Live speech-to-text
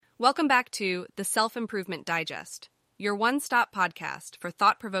Welcome back to The Self-Improvement Digest, your one-stop podcast for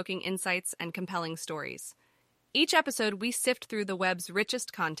thought-provoking insights and compelling stories. Each episode, we sift through the web's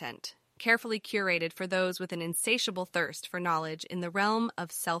richest content, carefully curated for those with an insatiable thirst for knowledge in the realm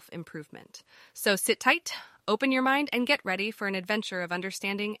of self-improvement. So sit tight, open your mind, and get ready for an adventure of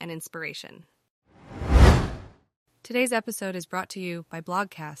understanding and inspiration. Today's episode is brought to you by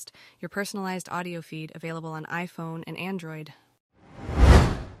Blogcast, your personalized audio feed available on iPhone and Android.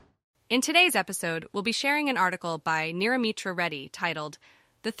 In today's episode, we'll be sharing an article by Neeramitra Reddy titled,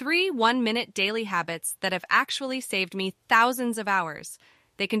 "The 3 1-Minute Daily Habits That Have Actually Saved Me Thousands of Hours.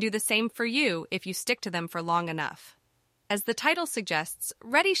 They can do the same for you if you stick to them for long enough." As the title suggests,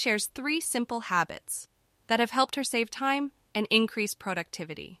 Reddy shares 3 simple habits that have helped her save time and increase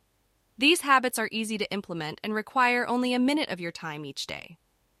productivity. These habits are easy to implement and require only a minute of your time each day.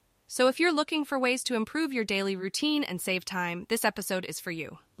 So if you're looking for ways to improve your daily routine and save time, this episode is for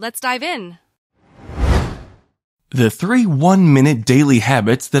you. Let's dive in. The 3 1-minute daily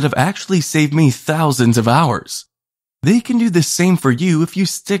habits that have actually saved me thousands of hours. They can do the same for you if you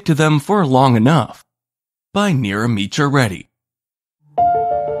stick to them for long enough. By Neeramitra Reddy.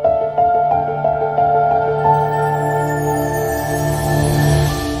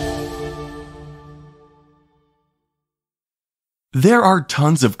 There are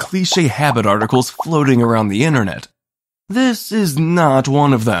tons of cliché habit articles floating around the internet. This is not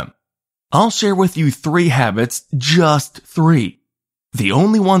one of them. I'll share with you 3 habits, just 3. The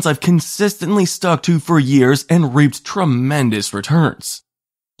only ones I've consistently stuck to for years and reaped tremendous returns.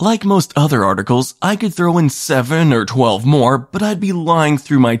 Like most other articles, I could throw in 7 or 12 more, but I'd be lying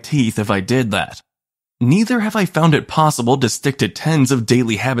through my teeth if I did that. Neither have I found it possible to stick to tens of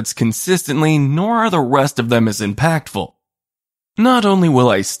daily habits consistently, nor are the rest of them as impactful. Not only will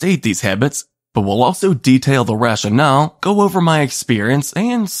I state these habits, but will also detail the rationale, go over my experience,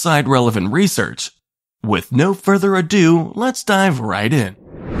 and cite relevant research. With no further ado, let's dive right in.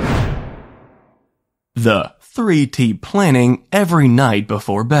 The 3T planning every night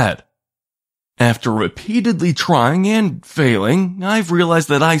before bed. After repeatedly trying and failing, I've realized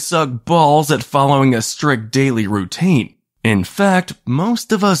that I suck balls at following a strict daily routine. In fact,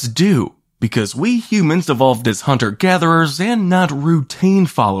 most of us do, because we humans evolved as hunter-gatherers and not routine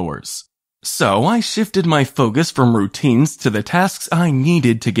followers. So I shifted my focus from routines to the tasks I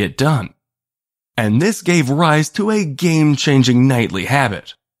needed to get done. And this gave rise to a game-changing nightly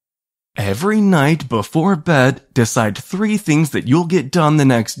habit. Every night before bed, decide 3 things that you'll get done the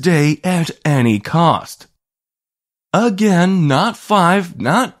next day at any cost. Again, not 5,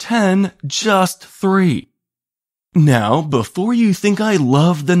 not 10, just 3. Now, before you think I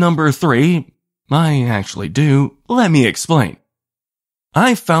love the number 3, I actually do, let me explain.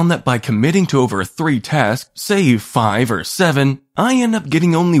 I found that by committing to over 3 tasks, say 5 or 7, I end up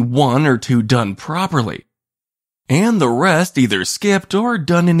getting only 1 or 2 done properly. And the rest either skipped or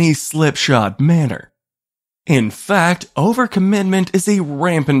done in a slipshod manner. In fact, overcommitment is a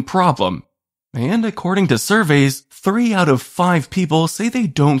rampant problem. And according to surveys, 3 out of 5 people say they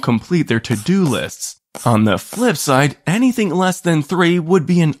don't complete their to-do lists. On the flip side, anything less than 3 would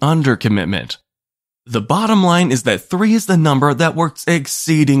be an undercommitment. The bottom line is that 3 is the number that works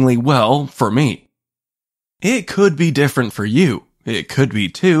exceedingly well for me. It could be different for you. It could be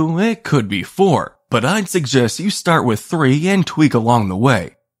 2, it could be 4, but I'd suggest you start with 3 and tweak along the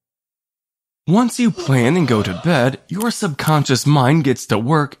way. Once you plan and go to bed, your subconscious mind gets to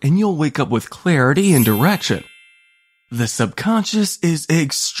work and you'll wake up with clarity and direction. The subconscious is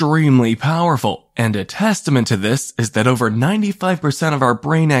extremely powerful, and a testament to this is that over 95% of our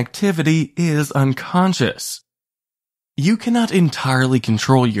brain activity is unconscious. You cannot entirely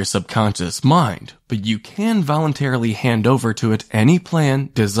control your subconscious mind, but you can voluntarily hand over to it any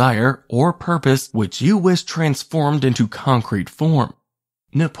plan, desire, or purpose which you wish transformed into concrete form.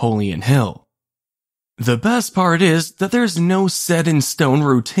 Napoleon Hill. The best part is that there's no set-in-stone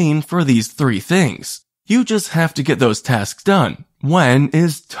routine for these 3 things. You just have to get those tasks done. When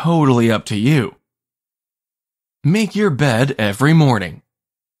is totally up to you. Make your bed every morning.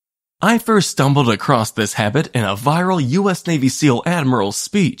 I first stumbled across this habit in a viral US Navy SEAL Admiral's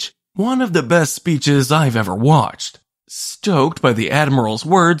speech, one of the best speeches I've ever watched. Stoked by the Admiral's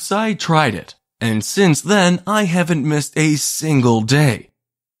words, I tried it, and since then I haven't missed a single day.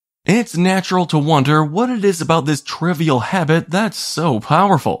 It's natural to wonder what it is about this trivial habit that's so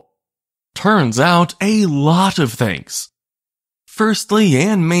powerful. Turns out, a lot of things. Firstly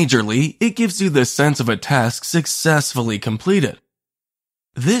and majorly, it gives you the sense of a task successfully completed.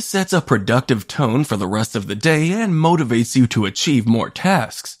 This sets a productive tone for the rest of the day and motivates you to achieve more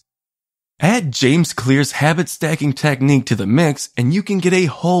tasks. Add James Clear's habit stacking technique to the mix and you can get a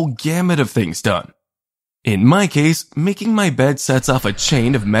whole gamut of things done. In my case, making my bed sets off a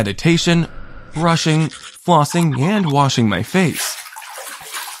chain of meditation, brushing, flossing, and washing my face.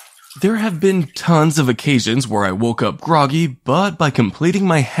 There have been tons of occasions where I woke up groggy, but by completing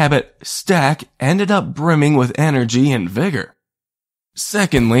my habit stack, ended up brimming with energy and vigor.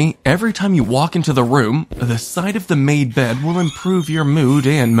 Secondly, every time you walk into the room, the sight of the made bed will improve your mood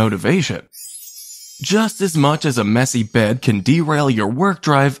and motivation. Just as much as a messy bed can derail your work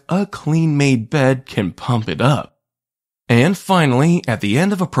drive, a clean-made bed can pump it up. And finally, at the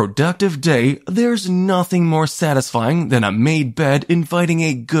end of a productive day, there's nothing more satisfying than a made bed inviting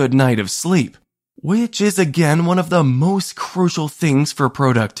a good night of sleep, which is again one of the most crucial things for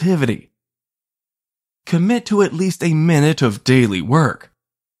productivity. Commit to at least a minute of daily work.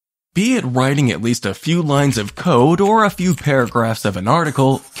 Be it writing at least a few lines of code or a few paragraphs of an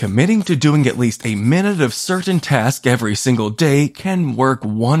article, committing to doing at least a minute of certain task every single day can work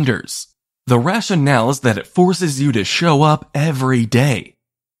wonders. The rationale is that it forces you to show up every day.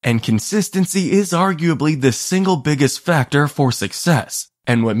 And consistency is arguably the single biggest factor for success.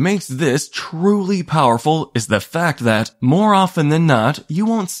 And what makes this truly powerful is the fact that, more often than not, you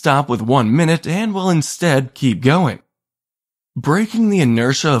won't stop with 1 minute and will instead keep going. Breaking the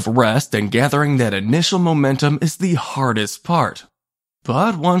inertia of rest and gathering that initial momentum is the hardest part.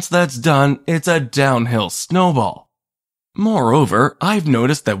 But once that's done, it's a downhill snowball. Moreover, I've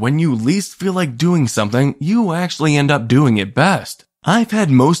noticed that when you least feel like doing something, you actually end up doing it best. I've had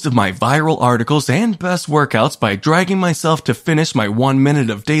most of my viral articles and best workouts by dragging myself to finish my 1 minute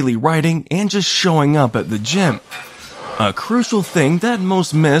of daily writing and just showing up at the gym. A crucial thing that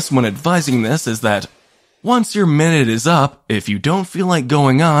most miss when advising this is that once your minute is up, if you don't feel like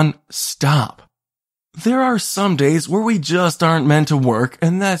going on, stop. There are some days where we just aren't meant to work,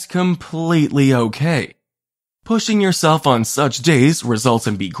 and that's completely okay. Pushing yourself on such days results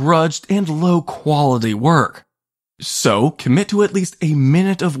in begrudged and low-quality work. So, commit to at least a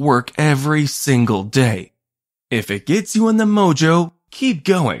minute of work every single day. If it gets you in the mojo, keep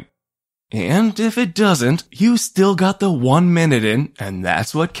going. And if it doesn't, you still got the 1 minute in, and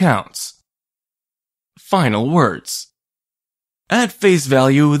that's what counts. Final words. At face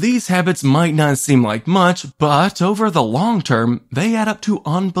value, these habits might not seem like much, but over the long term, they add up to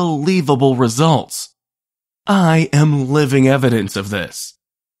unbelievable results. I am living evidence of this.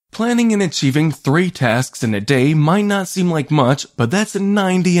 Planning and achieving 3 tasks in a day might not seem like much, but that's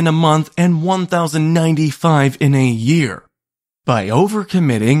 90 in a month and 1,095 in a year. By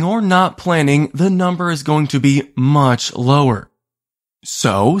overcommitting or not planning, the number is going to be much lower.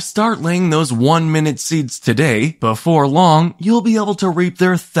 So, start laying those 1 minute seeds today. Before long, you'll be able to reap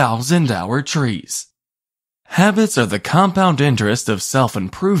their 1,000-hour trees. Habits are the compound interest of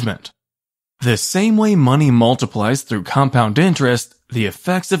self-improvement. The same way money multiplies through compound interest, the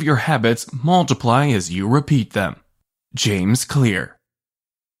effects of your habits multiply as you repeat them. James Clear.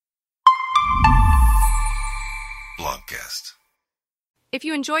 Blogcast. If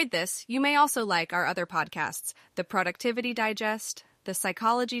you enjoyed this, you may also like our other podcasts, The Productivity Digest, The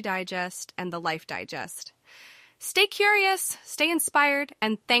Psychology Digest, and The Life Digest. Stay curious, stay inspired,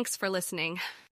 and thanks for listening.